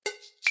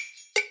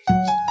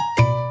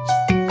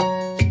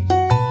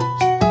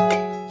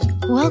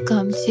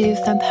Welcome to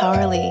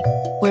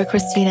Fempowerly, where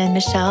Christina and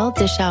Michelle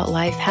dish out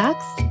life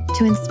hacks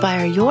to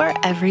inspire your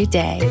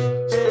everyday.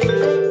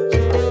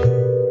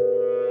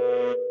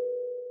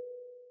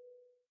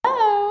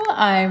 Hello,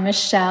 I'm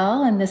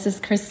Michelle and this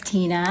is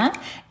Christina.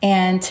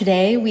 And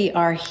today we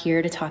are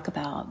here to talk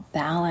about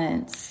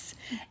balance.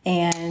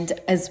 And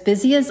as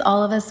busy as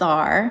all of us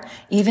are,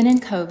 even in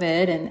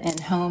COVID and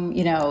home,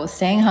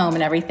 staying home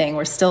and everything,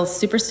 we're still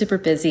super, super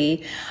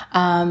busy.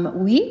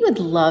 We would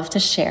love to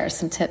share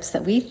some tips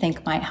that we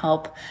think might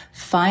help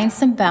find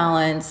some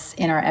balance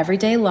in our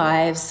everyday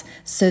lives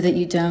so that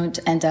you don't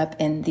end up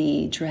in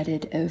the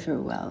dreaded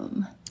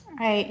overwhelm.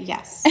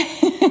 Yes.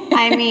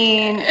 I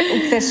mean,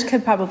 this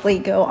could probably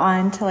go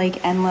on to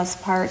like endless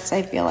parts,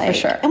 I feel like. For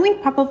sure. And we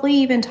probably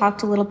even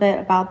talked a little bit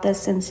about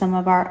this in some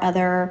of our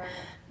other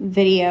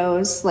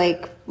videos,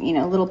 like,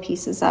 little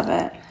pieces of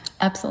it.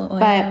 Absolutely.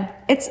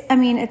 But it's a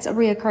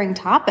reoccurring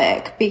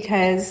topic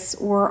because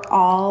we're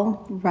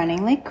all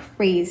running like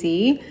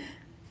crazy,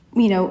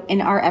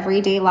 in our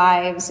everyday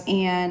lives.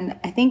 And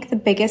I think the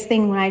biggest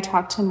thing when I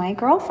talk to my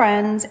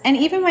girlfriends and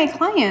even my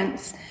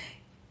clients,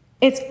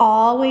 it's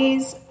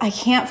always, I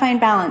can't find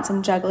balance.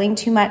 I'm juggling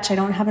too much. I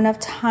don't have enough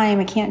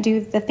time. I can't do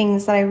the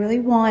things that I really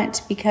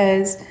want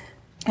because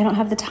I don't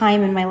have the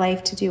time in my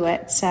life to do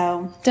it.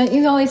 So don't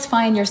you always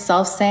find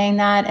yourself saying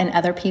that, and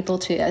other people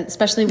too,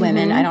 especially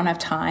women, I don't have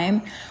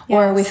time, Yes.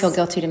 or we feel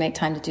guilty to make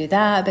time to do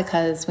that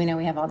because we know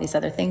we have all these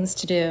other things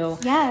to do.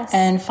 Yes.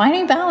 And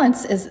finding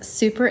balance is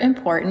super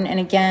important. And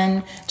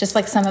again, just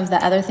like some of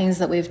the other things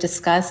that we've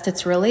discussed,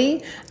 it's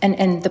really,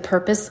 and the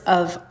purpose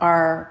of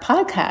our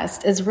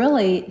podcast is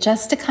really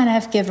just to kind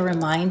of give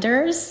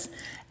reminders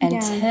and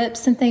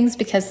tips and things,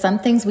 because some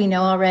things we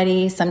know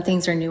already, some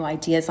things are new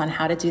ideas on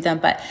how to do them,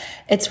 but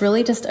it's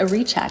really just a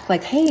recheck.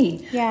 Like, hey,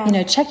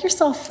 check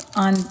yourself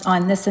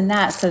on this and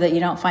that so that you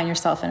don't find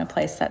yourself in a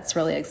place that's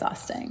really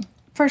exhausting.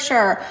 For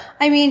sure.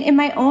 I mean, in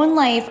my own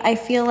life, I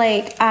feel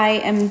like I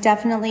am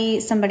definitely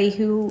somebody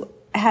who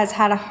has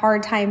had a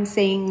hard time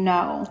saying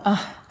no,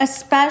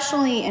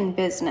 especially in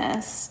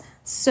business.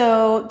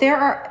 So there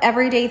are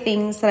everyday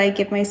things that I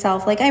give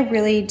myself. Like, I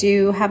really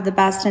do have the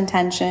best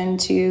intention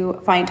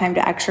to find time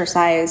to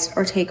exercise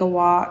or take a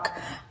walk,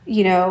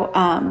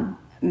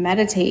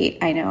 meditate.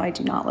 I know I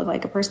do not look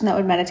like a person that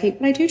would meditate,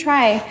 but I do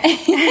try.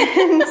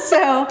 And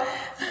so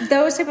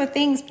those type of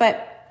things,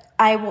 but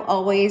I will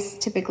always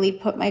typically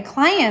put my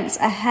clients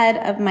ahead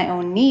of my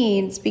own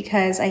needs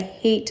because I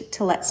hate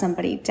to let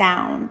somebody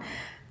down.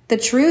 The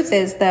truth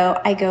is, though,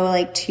 I go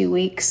like 2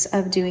 weeks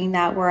of doing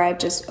that where I've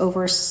just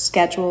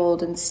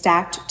overscheduled and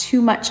stacked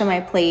too much on my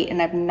plate,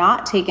 and I've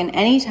not taken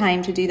any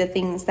time to do the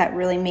things that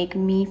really make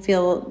me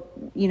feel,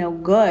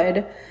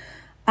 good.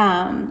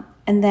 And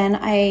then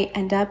I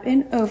end up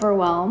in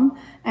overwhelm.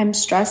 I'm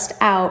stressed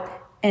out,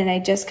 and I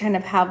just kind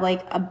of have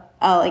like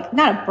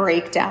not a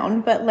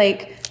breakdown, but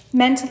like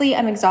mentally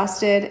I'm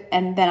exhausted,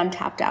 and then I'm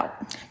tapped out.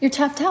 You're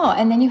tapped out,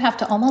 and then you have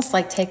to almost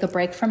like take a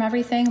break from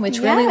everything, which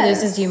really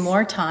loses you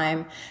more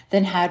time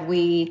than had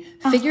we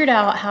figured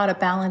out how to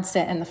balance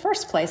it in the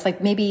first place.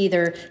 Like maybe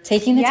either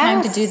taking the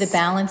time to do the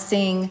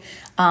balancing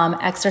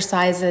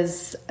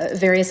exercises,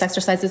 various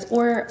exercises,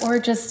 or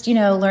just,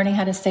 learning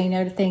how to say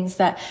no to things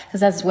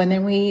because as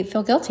women, we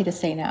feel guilty to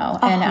say no.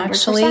 100%. And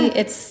actually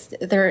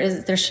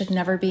there should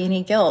never be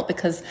any guilt,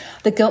 because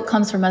the guilt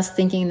comes from us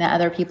thinking that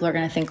other people are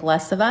going to think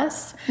less of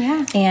us.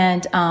 Yeah.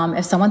 And,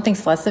 if someone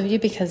thinks less of you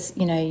because,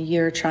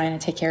 you're trying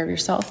to take care of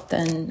yourself,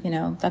 then,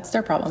 that's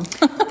their problem.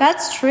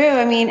 That's true.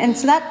 I mean, and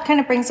so that kind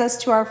of brings us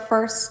to our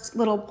first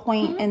little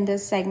point in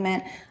this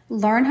segment.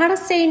 Learn how to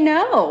say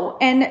no,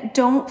 and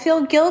don't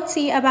feel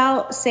guilty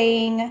about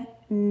saying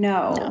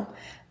no.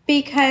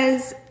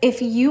 Because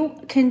if you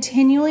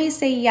continually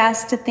say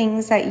yes to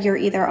things that you're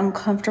either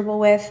uncomfortable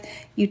with,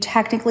 you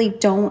technically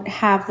don't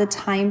have the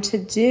time to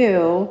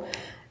do,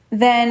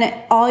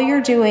 then all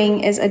you're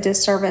doing is a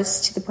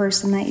disservice to the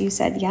person that you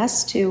said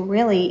yes to,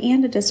 really,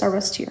 and a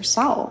disservice to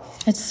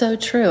yourself. It's so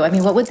true. I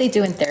mean, what would they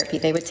do in therapy?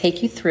 They would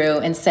take you through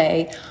and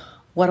say,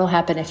 what'll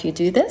happen if you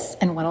do this,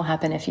 and what'll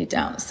happen if you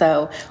don't?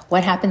 So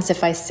what happens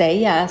if I say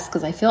yes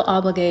because I feel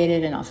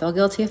obligated, and I'll feel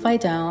guilty if I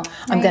don't?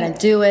 Right. I'm going to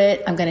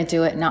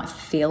do it not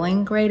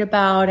feeling great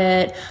about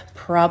it.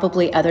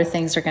 Probably other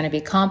things are going to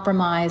be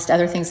compromised,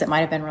 other things that might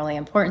have been really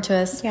important to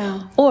us.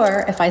 Yeah.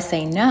 Or if I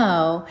say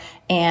no,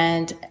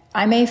 and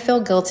I may feel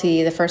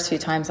guilty the first few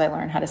times I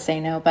learn how to say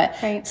no, but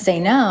say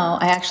no,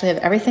 I actually have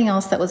everything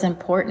else that was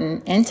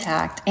important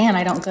intact, and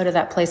I don't go to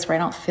that place where I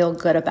don't feel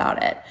good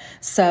about it.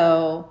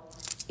 So,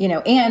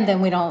 and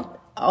then we don't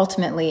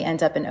ultimately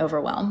end up in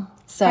overwhelm.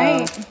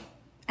 So,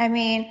 I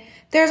mean,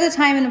 there's a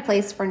time and a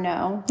place for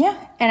no.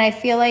 Yeah. And I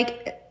feel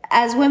like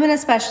as women,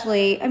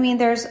 especially, I mean,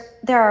 there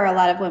are a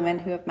lot of women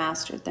who have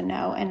mastered the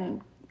no,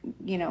 and,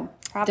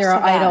 props they're to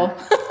them. idol.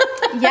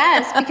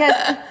 Yes, because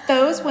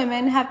those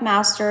women have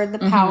mastered the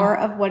power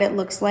of what it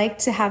looks like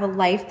to have a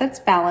life that's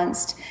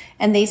balanced,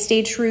 and they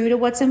stay true to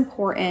what's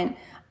important.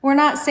 We're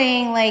not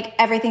saying like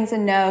everything's a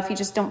no if you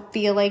just don't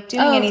feel like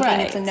doing anything. Right.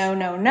 It's a no,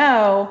 no,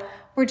 no.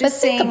 We're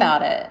just saying, think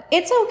about it.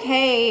 It's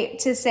okay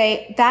to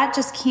say that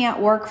just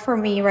can't work for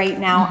me right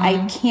now.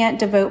 I can't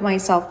devote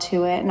myself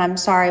to it, and I'm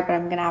sorry, but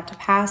I'm going to have to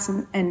pass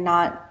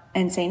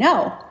and say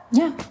no.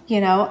 Yeah.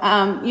 You know,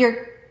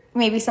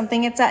 maybe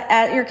something it's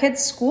at your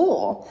kid's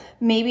school.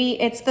 Maybe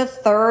it's the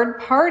third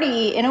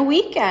party in a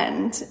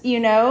weekend. You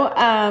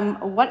know,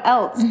 what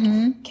else?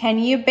 Can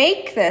you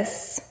bake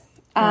this?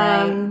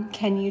 Right.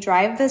 Can you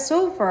drive this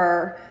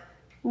over?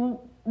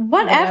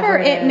 Whatever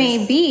it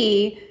may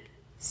be,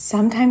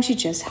 sometimes you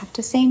just have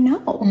to say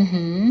no.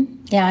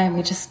 Yeah, and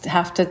we just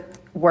have to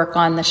work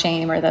on the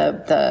shame or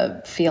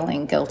the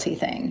feeling guilty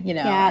thing, you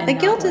know. Yeah, the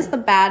guilt is the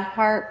bad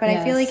part, but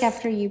I feel like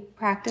after you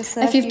practice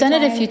it, if you've done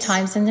it a few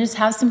times, and just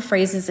have some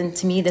phrases, and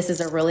to me, this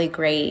is a really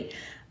great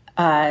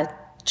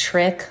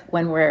trick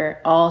when we're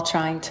all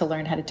trying to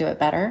learn how to do it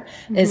better,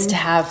 is to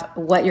have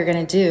what you're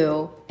going to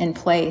do in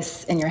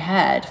place in your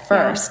head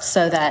first,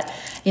 so that,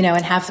 you know,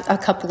 and have a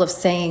couple of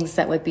sayings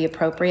that would be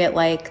appropriate,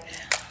 like,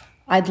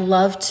 I'd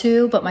love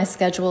to, but my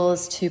schedule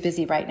is too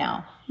busy right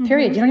now.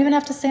 Period. You don't even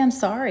have to say I'm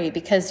sorry,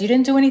 because you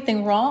didn't do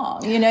anything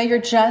wrong. You know, you're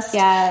just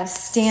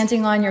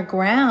standing on your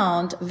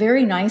ground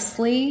very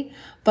nicely,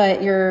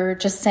 but you're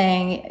just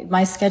saying,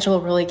 my schedule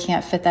really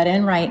can't fit that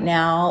in right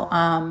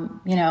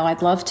now. You know,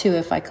 I'd love to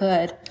if I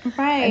could.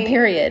 Right. And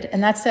period.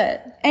 And that's it.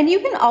 And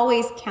you can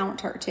always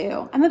counter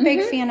too. I'm a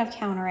big fan of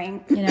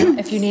countering. You know,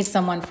 if you need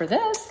someone for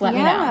this, let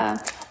me know.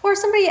 Or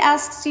somebody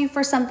asks you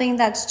for something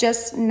that's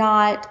just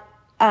not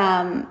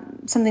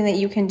something that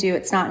you can do.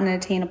 It's not an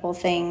attainable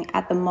thing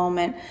at the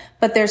moment,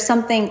 but there's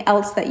something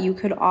else that you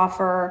could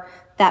offer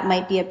that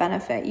might be a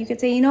benefit. You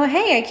could say, you know,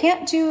 hey, I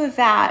can't do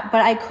that,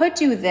 but I could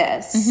do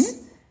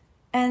this.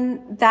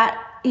 And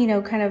that, you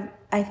know, kind of,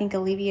 I think,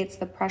 alleviates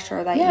the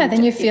pressure that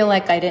then you feel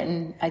like I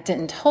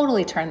didn't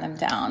totally turn them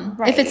down.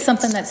 Right. If it's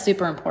something that's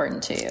super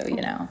important to you,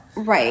 you know.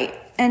 Right.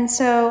 And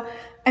so,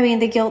 I mean,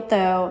 the guilt,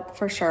 though,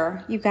 for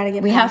sure. You've got to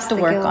get We past have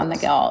to work guilt. on the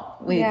guilt.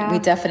 We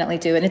definitely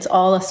do. And it's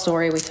all a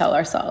story we tell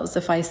ourselves.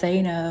 If I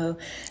say no,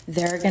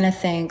 they're going to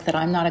think that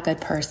I'm not a good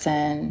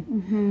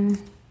person.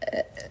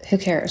 Who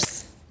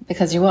cares?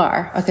 Because you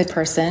are a good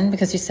person,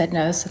 because you said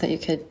no so that you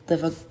could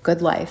live a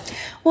good life.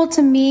 Well,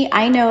 to me,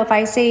 I know if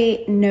I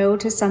say no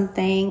to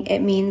something, it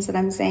means that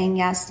I'm saying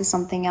yes to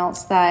something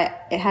else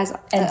that it has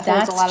and holds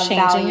that's a lot of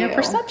changing value. your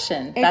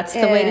perception. That's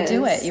the way to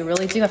do it. You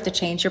really do have to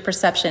change your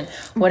perception.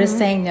 What does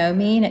saying no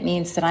mean? It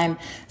means that I'm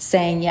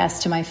saying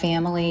yes to my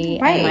family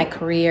and my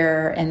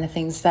career and the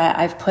things that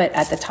I've put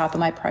at the top of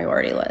my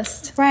priority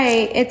list.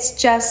 Right. It's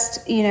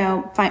just, you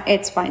know,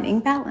 it's finding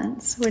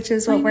balance, which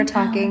is what we're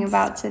talking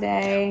about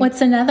today.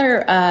 What's another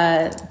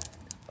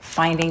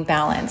finding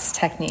balance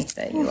technique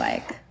that you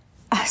like?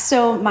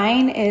 So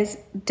mine is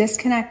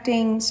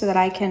disconnecting so that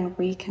I can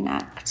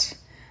reconnect.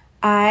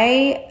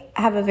 I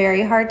have a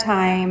very hard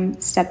time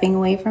stepping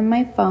away from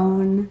my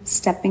phone,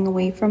 stepping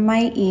away from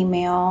my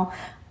email.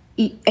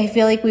 I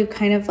feel like we've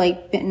kind of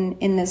like been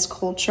in this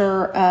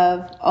culture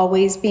of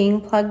always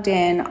being plugged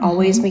in,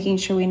 always making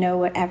sure we know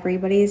what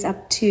everybody's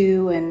up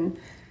to, and,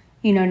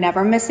 you know,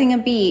 never missing a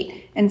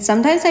beat. And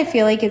sometimes I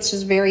feel like it's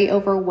just very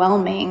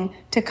overwhelming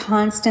to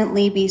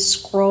constantly be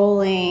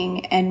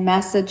scrolling and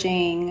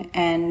messaging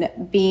and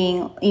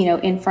being, you know,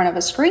 in front of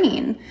a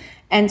screen.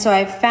 And so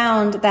I've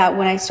found that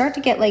when I start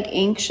to get like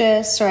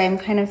anxious, or I'm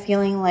kind of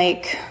feeling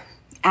like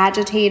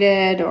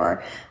agitated,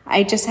 or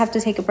I just have to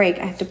take a break,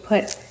 I have to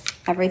put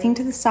everything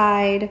to the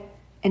side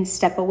and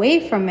step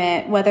away from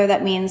it. Whether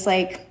that means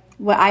like,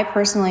 what I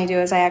personally do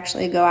is I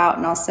actually go out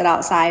and I'll sit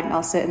outside and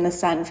I'll sit in the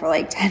sun for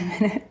like 10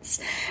 minutes.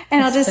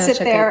 And I'll just sit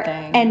there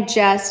and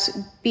just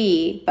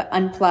be, but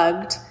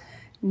unplugged,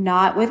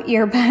 not with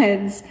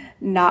earbuds,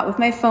 not with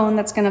my phone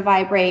that's going to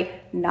vibrate,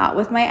 not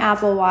with my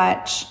Apple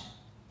Watch,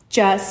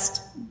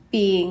 just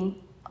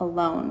being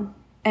alone.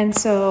 And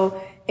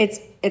so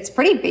it's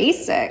pretty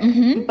basic,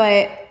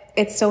 but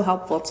it's so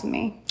helpful to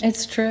me.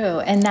 It's true.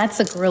 And that's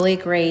a really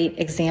great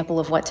example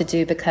of what to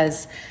do,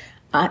 because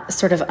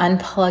sort of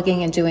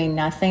unplugging and doing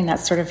nothing,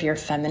 that's sort of your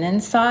feminine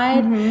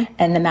side.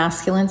 And the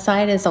masculine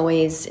side is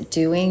always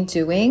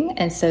doing.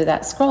 And so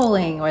that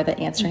scrolling or the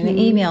answering the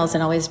emails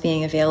and always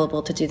being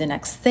available to do the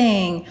next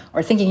thing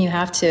or thinking you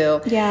have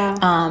to.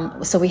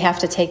 So we have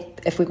to take,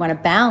 if we want to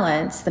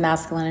balance the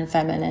masculine and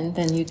feminine,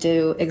 then you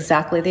do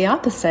exactly the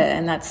opposite.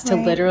 And that's to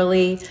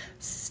literally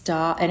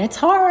stop. And it's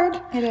hard.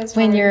 It is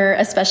when hard. you're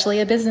especially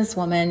a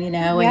businesswoman, you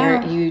know,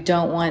 when you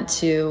don't want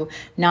to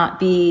not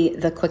be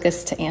the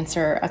quickest to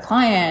answer a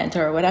client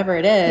or whatever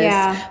it is,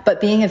 but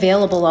being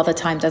available all the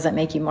time doesn't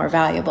make you more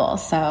valuable.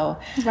 So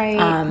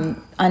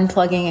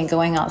unplugging and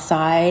going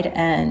outside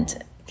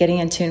and getting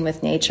in tune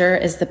with nature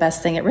is the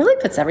best thing. It really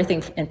puts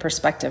everything in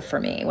perspective for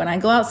me. When I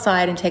go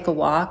outside and take a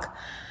walk,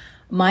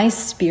 my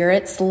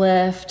spirits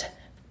lift.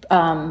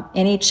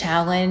 Any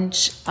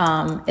challenge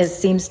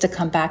seems to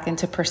come back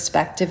into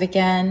perspective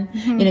again.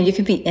 You know, you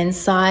can be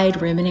inside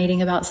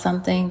ruminating about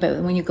something,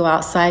 but when you go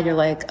outside, you're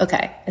like,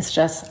 okay, it's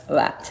just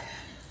that.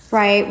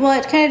 Right. Well,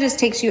 it kind of just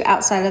takes you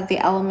outside of the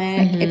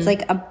element. It's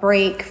like a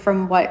break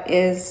from what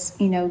is,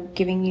 you know,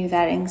 giving you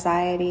that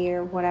anxiety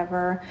or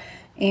whatever.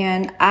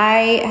 And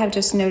I have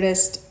just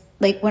noticed,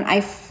 like, when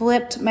I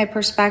flipped my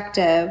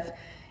perspective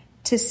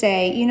to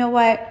say, you know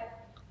what,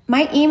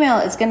 my email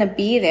is going to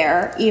be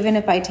there even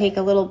if I take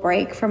a little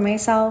break from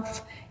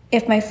myself.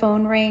 If my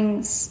phone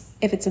rings,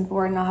 if it's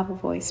important, I'll have a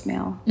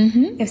voicemail.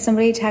 If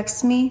somebody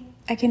texts me,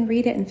 I can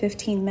read it in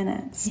 15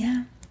 minutes.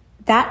 Yeah.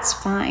 That's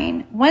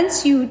fine.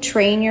 Once you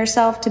train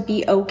yourself to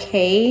be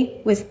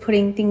okay with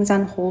putting things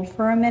on hold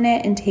for a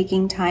minute and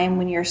taking time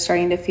when you're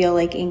starting to feel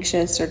like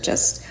anxious or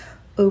just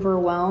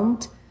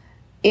overwhelmed,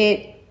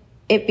 it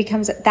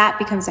becomes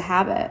a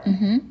habit,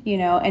 you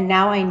know. And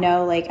now I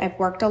know, like, I've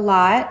worked a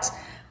lot.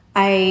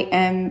 I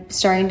am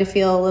starting to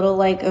feel a little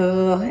like,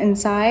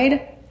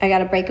 inside. I got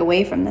to break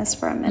away from this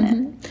for a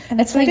minute. And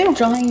it's like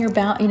drawing your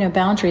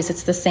boundaries.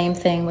 It's the same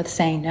thing with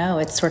saying no.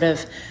 It's sort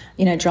of,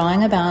 you know,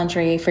 drawing a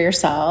boundary for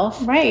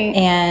yourself. Right.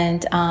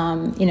 And,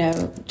 you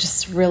know,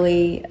 just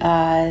really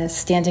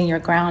standing your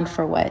ground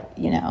for what,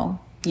 you know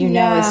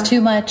is too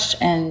much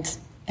and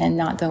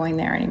not going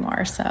there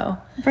anymore. So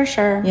for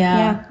sure.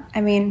 Yeah.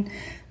 I mean,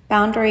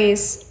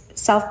 boundaries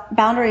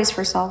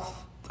for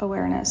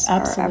self-awareness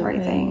are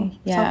everything.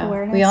 Yeah.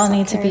 Self-awareness. We all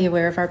need to be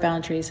aware of our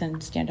boundaries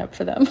and stand up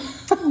for them.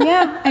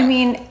 Yeah. I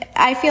mean,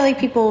 I feel like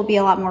people will be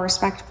a lot more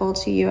respectful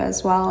to you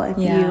as well if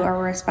you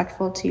are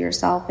respectful to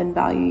yourself and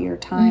value your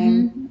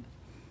time.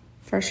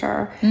 For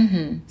sure.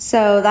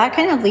 So that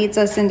kind of leads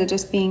us into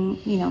just being,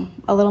 you know,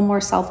 a little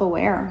more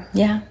self-aware.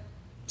 Yeah.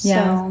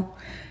 So,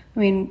 I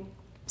mean,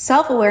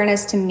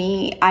 self-awareness to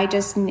me, I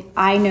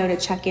know to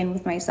check in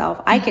with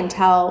myself. I can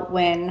tell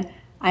when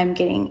I'm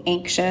getting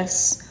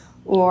anxious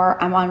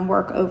or I'm on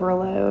work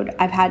overload.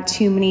 I've had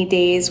too many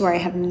days where I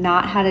have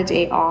not had a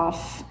day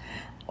off,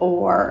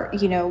 or,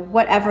 you know,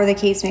 whatever the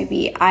case may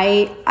be.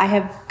 I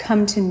have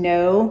come to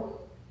know,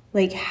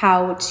 like,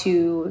 how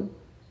to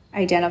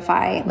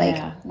identify,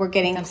 like, we're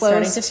getting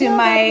close to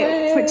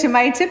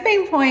my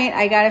tipping point.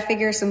 I got to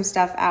figure some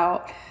stuff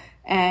out.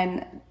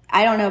 And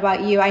I don't know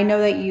about you. I know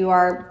that you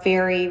are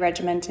very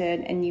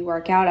regimented and you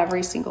work out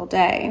every single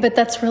day. But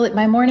that's really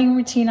my morning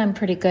routine. I'm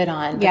pretty good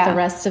on. But the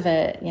rest of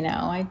it, you know,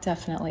 I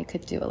definitely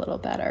could do a little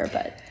better.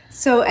 But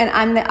so, and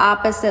I'm the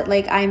opposite.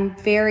 Like, I'm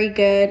very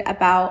good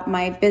about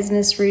my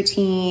business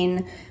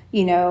routine.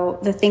 You know,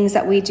 the things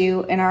that we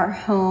do in our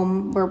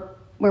home,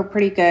 we're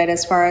pretty good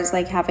as far as,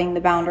 like, having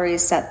the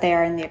boundaries set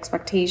there and the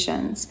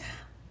expectations.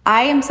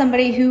 I am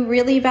somebody who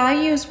really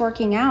values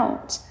working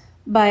out.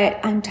 But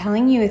I'm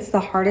telling you, it's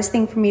the hardest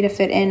thing for me to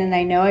fit in. And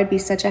I know I'd be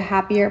such a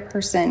happier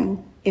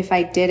person if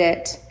I did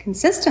it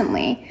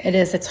consistently. It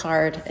is. It's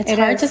hard. It's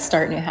hard to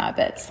start new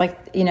habits. Like,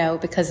 you know,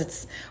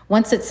 because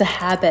once it's a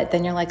habit,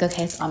 then you're like,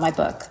 okay, it's on my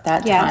book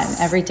that time.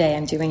 Every day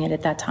I'm doing it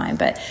at that time.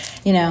 But,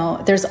 you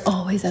know, there's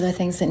always other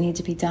things that need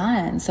to be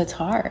done. So it's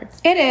hard.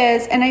 It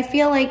is. And I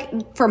feel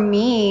like for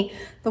me,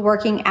 the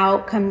working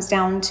out comes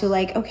down to,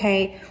 like,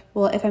 okay,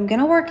 well, if I'm going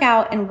to work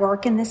out and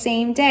work in the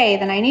same day,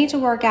 then I need to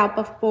work out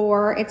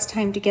before it's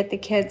time to get the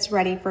kids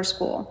ready for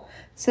school.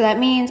 So that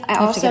means I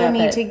also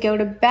need to go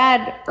to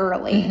bed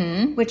early,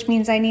 which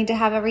means I need to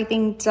have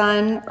everything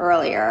done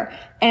earlier.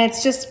 And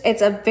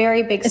it's a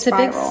very big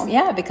spiral.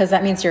 Because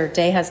that means your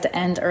day has to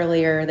end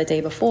earlier the day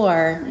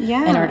before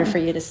in order for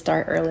you to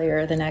start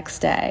earlier the next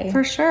day.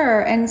 For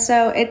sure. And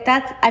so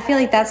I feel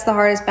like that's the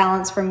hardest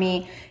balance for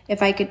me.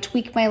 If I could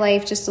tweak my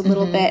life just a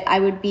little bit, I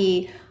would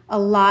be a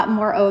lot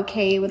more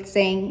okay with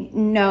saying,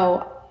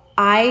 no,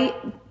 I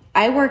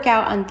work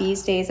out on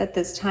these days at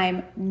this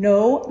time,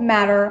 no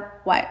matter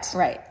what.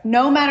 Right.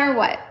 No matter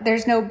what.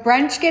 There's no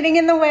brunch getting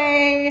in the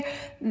way.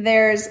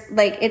 There's,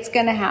 like, it's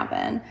going to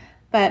happen.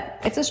 But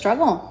it's a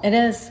struggle. It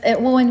is.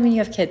 Well, when you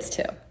have kids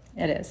too.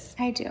 It is.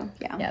 I do,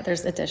 yeah. Yeah,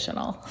 there's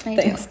additional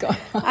things going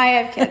on. I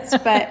have kids,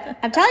 but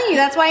I'm telling you,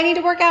 that's why I need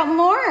to work out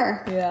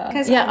more.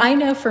 Yeah. I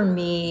know for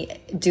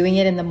me, doing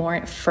it in the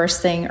morning,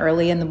 first thing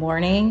early in the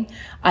morning,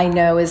 I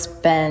know has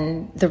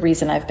been the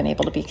reason I've been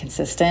able to be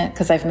consistent,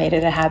 because I've made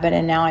it a habit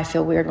and now I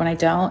feel weird when I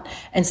don't.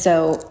 And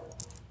so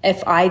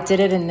if I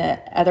did it in the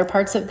other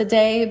parts of the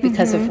day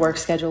because of work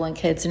schedule and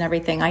kids and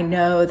everything, I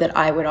know that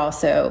I would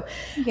also,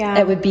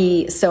 it would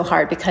be so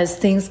hard because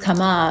things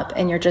come up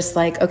and you're just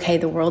like, okay,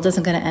 the world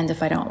isn't going to end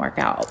if I don't work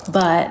out,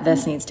 but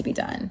this needs to be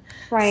done.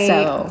 Right.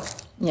 So,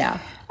 yeah.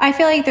 I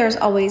feel like there's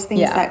always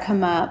things that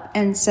come up.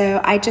 And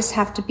so I just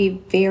have to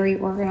be very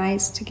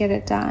organized to get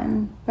it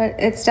done. But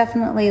it's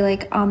definitely,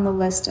 like, on the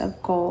list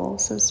of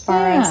goals as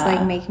far as,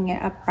 like, making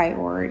it a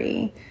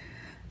priority.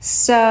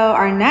 So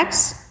our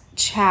next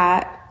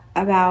chat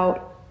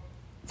about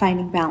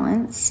finding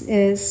balance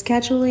is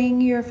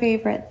scheduling your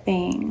favorite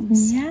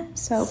things. Yeah.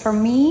 So for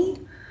me,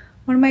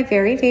 one of my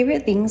very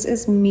favorite things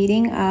is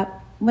meeting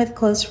up with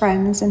close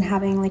friends and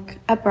having, like,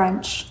 a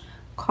brunch,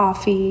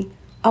 coffee,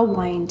 a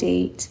wine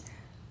date.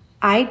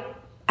 I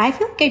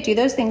feel like I do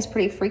those things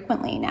pretty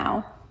frequently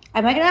now. I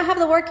might not have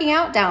the working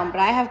out down, but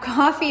I have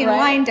coffee and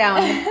wine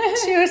down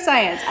to a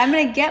science. I'm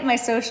going to get my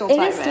social time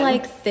in. It is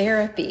like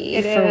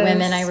therapy for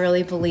women, I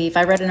really believe.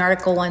 I read an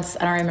article once,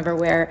 I don't remember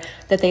where,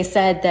 that they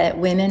said that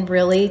women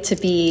really, to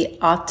be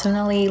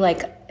optimally,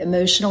 like,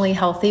 emotionally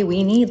healthy,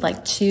 we need,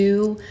 like,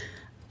 2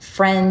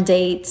 friend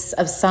dates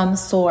of some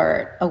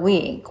sort a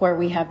week where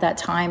we have that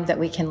time that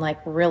we can like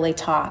really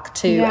talk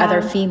to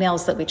other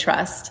females that we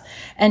trust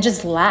and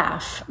just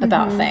laugh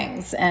about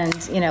things and,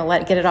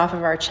 get it off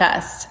of our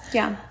chest.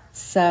 Yeah.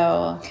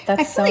 So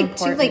that's so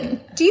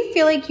important. Do you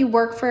feel like we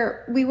work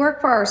for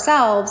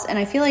ourselves? And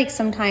I feel like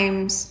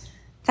sometimes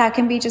that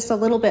can be just a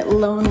little bit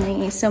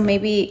lonely. So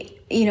maybe,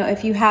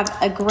 if you have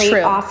a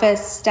great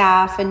office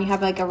staff and you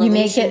have like a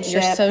relationship, you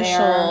make it your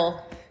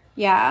social.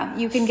 Yeah,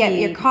 you can get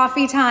your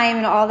coffee time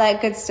and all that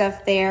good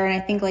stuff there. And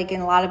I think like in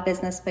a lot of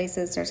business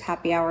places, there's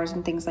happy hours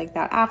and things like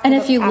that. And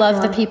if you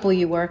love the people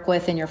you work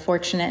with and you're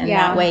fortunate in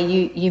that way,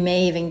 you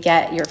may even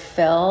get your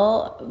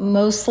fill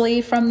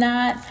mostly from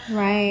that.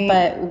 Right.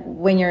 But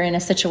when you're in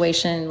a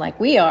situation like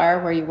we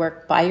are, where you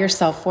work by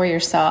yourself, for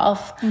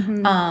yourself,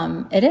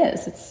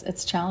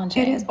 it's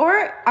challenging. It is.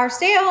 Or our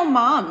stay-at-home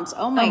moms.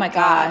 Oh my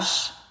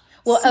gosh.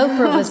 Well,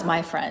 Oprah was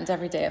my friend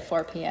every day at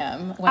 4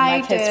 p.m. when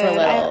my kids were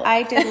little.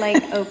 I did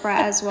like Oprah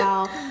as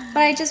well. But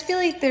I just feel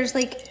like there's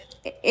like...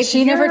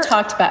 She never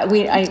talked about...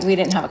 We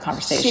didn't have a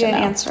conversation. She didn't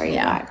answer you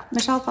back.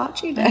 Michelle thought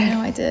she did. I know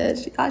I did.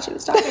 She thought she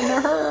was talking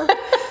to her.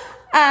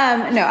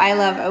 No, I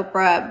love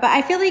Oprah. But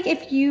I feel like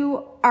if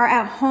you are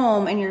at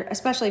home and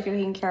especially if you're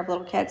taking care of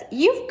little kids,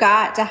 you've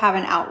got to have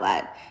an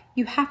outlet.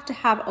 You have to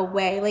have a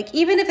way, like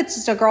even if it's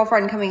just a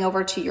girlfriend coming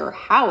over to your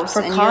house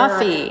for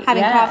coffee,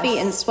 having coffee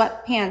in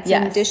sweatpants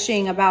and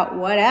dishing about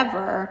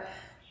whatever.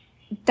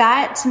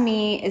 That to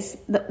me is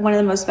one of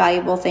the most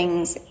valuable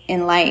things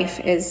in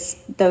life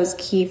is those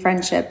key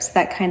friendships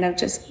that kind of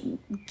just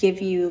give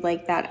you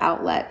like that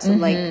outlet to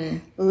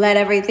like let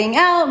everything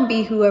out and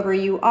be whoever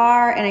you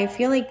are. And I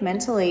feel like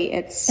mentally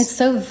it's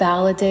so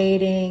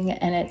validating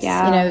and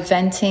it's,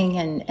 venting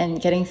and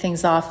getting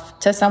things off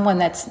to someone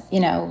that's,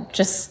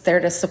 just there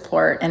to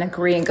support and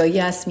agree and go,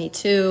 yes, me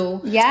too.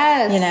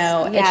 Yes.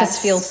 It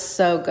just feels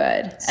so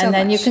good. And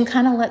then you can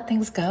kind of let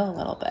things go a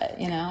little bit,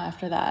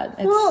 after that.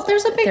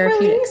 There's a big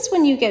release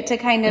when you get to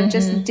kind of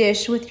just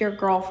dish with your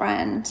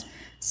girlfriend.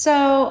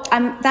 So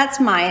that's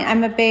mine.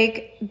 I'm a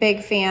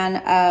big fan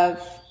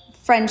of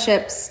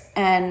friendships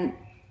and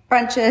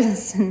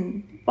brunches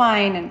and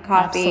wine and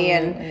coffee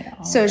and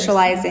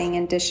socializing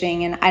and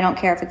dishing. And I don't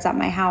care if it's at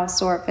my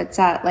house or if it's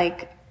at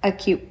like a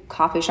cute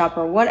coffee shop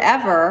or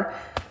whatever.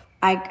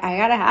 I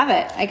gotta have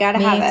it. I gotta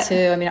have it. Me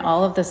too. I mean,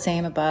 all of the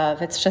same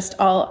above. It's just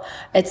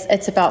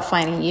it's about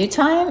finding you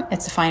time.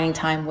 It's finding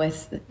time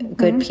with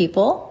good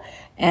people.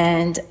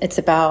 And it's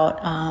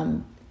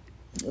about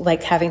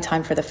like having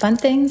time for the fun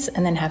things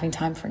and then having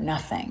time for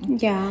nothing.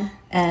 Yeah.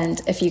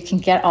 And if you can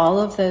get all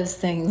of those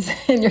things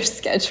in your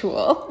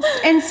schedule.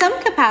 In some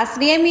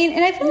capacity, I mean,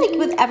 and I feel like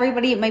with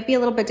everybody, it might be a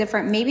little bit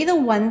different. Maybe the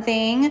one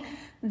thing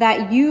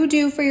that you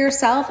do for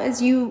yourself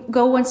is you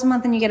go once a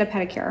month and you get a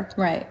pedicure.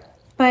 Right.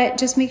 But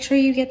just make sure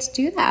you get to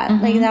do that,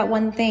 like that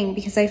one thing,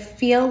 because I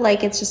feel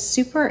like it's just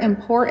super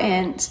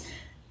important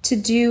to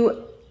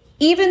do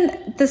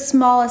even the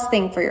smallest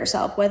thing for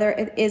yourself, whether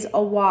it is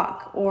a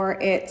walk or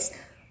it's,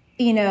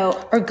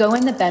 or go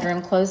in the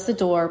bedroom, close the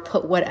door,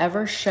 put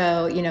whatever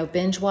show,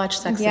 binge watch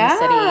Sex and the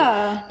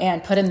City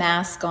and put a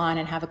mask on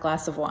and have a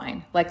glass of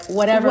wine. Like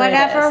whatever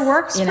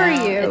works for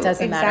you. It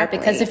doesn't matter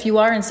because if you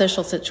are in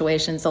social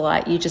situations a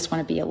lot, you just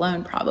want to be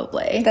alone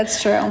probably.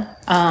 That's true.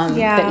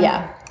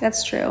 But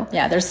that's true.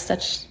 Yeah. There's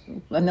such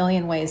a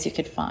million ways you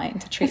could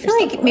find to treat yourself.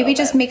 I yourself feel like maybe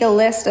just make a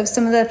list of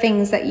some of the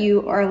things that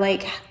you are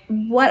like,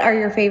 what are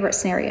your favorite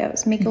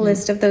scenarios? Make a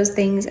list of those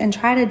things and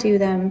try to do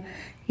them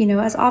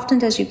as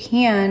often as you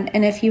can.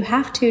 And if you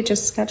have to,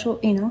 just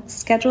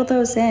schedule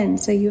those in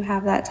so you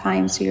have that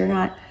time so you're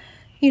not,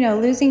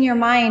 losing your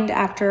mind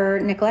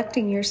after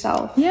neglecting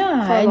yourself.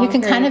 Yeah. And you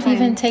can kind of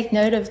even take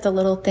note of the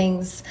little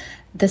things,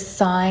 the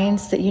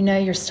signs that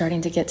you're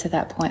starting to get to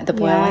that point, the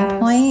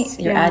boiling point,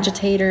 your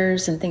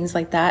agitators and things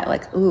like that.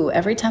 Like, ooh,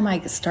 every time I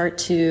start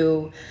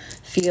to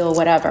feel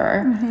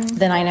whatever,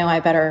 then I know I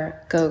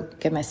better go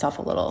give myself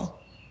a little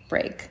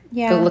break.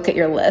 Go look at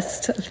your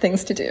list of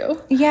things to do.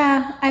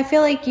 Yeah, I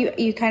feel like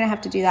you kind of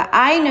have to do that.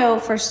 I know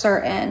for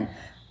certain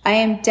I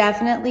am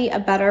definitely a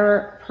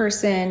better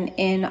person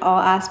in all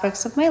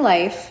aspects of my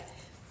life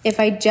if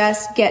I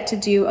just get to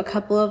do a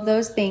couple of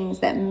those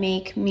things that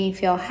make me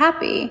feel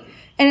happy.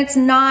 And it's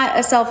not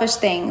a selfish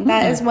thing.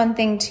 That is one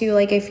thing too.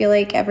 Like I feel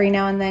like every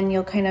now and then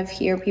you'll kind of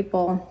hear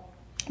people,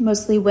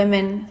 mostly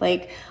women,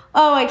 like,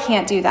 oh, I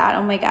can't do that.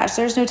 Oh my gosh,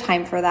 there's no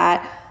time for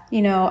that.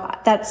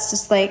 That's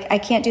just like, I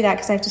can't do that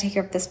because I have to take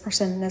care of this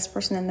person, and this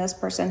person, and this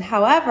person.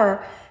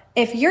 However,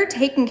 if you're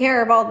taking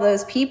care of all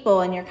those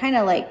people and you're kind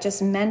of like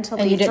just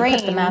mentally and you didn't drained,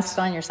 put the mask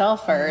on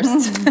yourself first,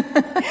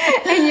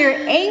 and you're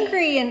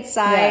angry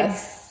inside,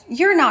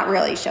 you're not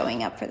really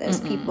showing up for those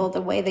people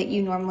the way that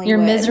you normally would. You're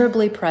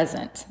miserably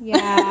present.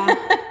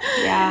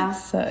 Yeah.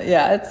 So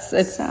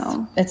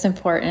it's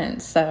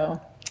important.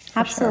 So.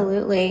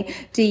 Absolutely.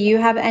 Sure. Do you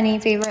have any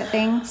favorite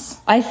things?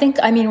 I think,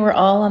 we're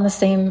all on the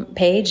same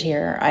page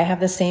here. I have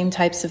the same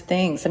types of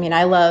things.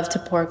 I love to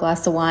pour a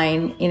glass of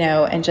wine,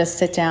 and just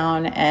sit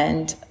down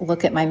and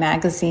look at my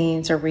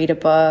magazines or read a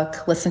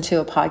book, listen to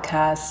a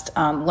podcast,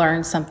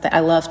 learn something. I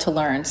love to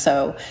learn.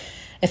 So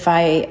if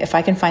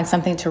I can find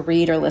something to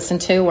read or listen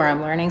to where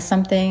I'm learning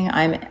something,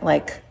 I'm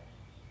like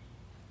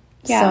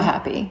so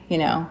happy, you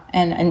know,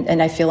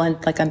 and I feel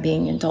like I'm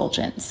being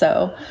indulgent.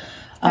 So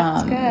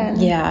that's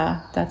good.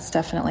 Yeah, that's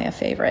definitely a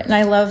favorite. And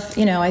I love,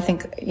 you know, I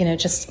think, you know,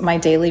 just my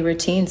daily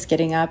routines,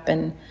 getting up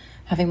and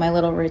having my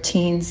little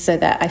routines so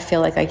that I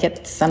feel like I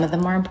get some of the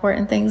more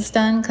important things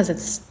done because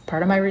it's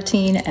part of my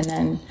routine, and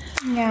then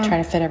try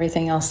to fit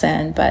everything else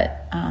in.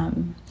 But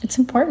it's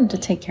important to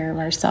take care of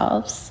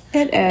ourselves.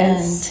 It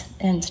is.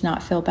 And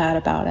not feel bad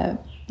about it.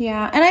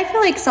 Yeah. And I feel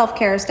like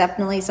self-care is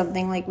definitely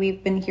something like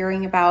we've been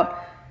hearing about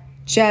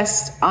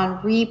just on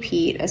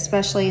repeat,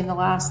 especially in the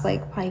last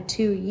like probably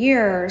 2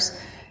 years.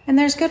 And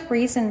there's good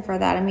reason for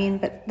that. I mean,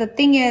 but the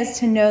thing is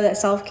to know that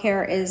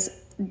self-care is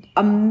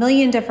a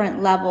million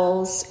different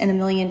levels and a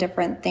million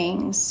different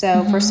things.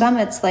 So for some,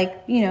 it's like,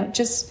 you know,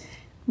 just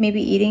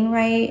maybe eating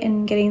right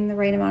and getting the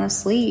right amount of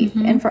sleep.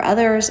 And for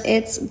others,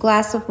 it's a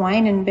glass of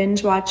wine and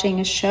binge watching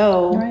a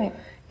show. Right.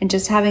 And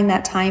just having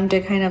that time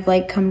to kind of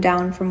like come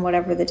down from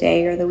whatever the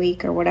day or the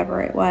week or whatever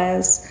it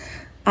was.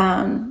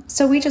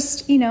 So we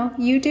just, you know,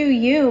 you do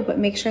you, but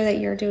make sure that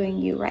you're doing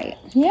you right.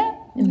 Yeah.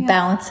 And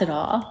balance it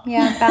all.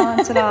 Yeah,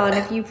 balance it all. And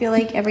if you feel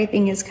like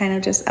everything is kind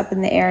of just up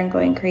in the air and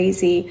going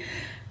crazy,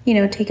 you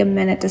know, take a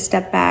minute to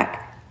step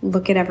back,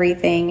 look at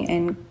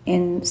everything,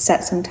 and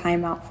set some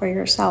time out for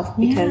yourself,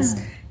 because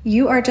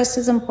you are just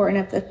as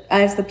important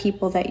as the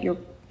people that you're,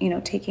 you know,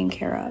 taking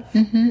care of.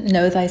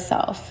 Know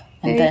thyself,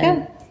 and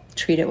then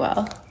treat it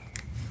well.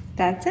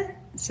 That's it.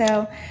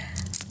 So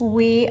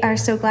we are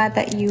so glad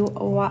that you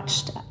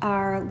watched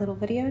our little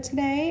video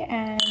today,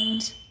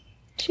 and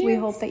we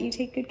hope that you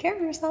take good care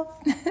of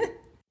yourself.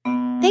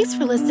 Thanks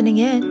for listening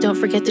in. Don't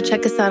forget to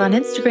check us out on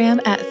Instagram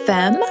at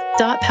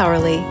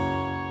femme.powerly.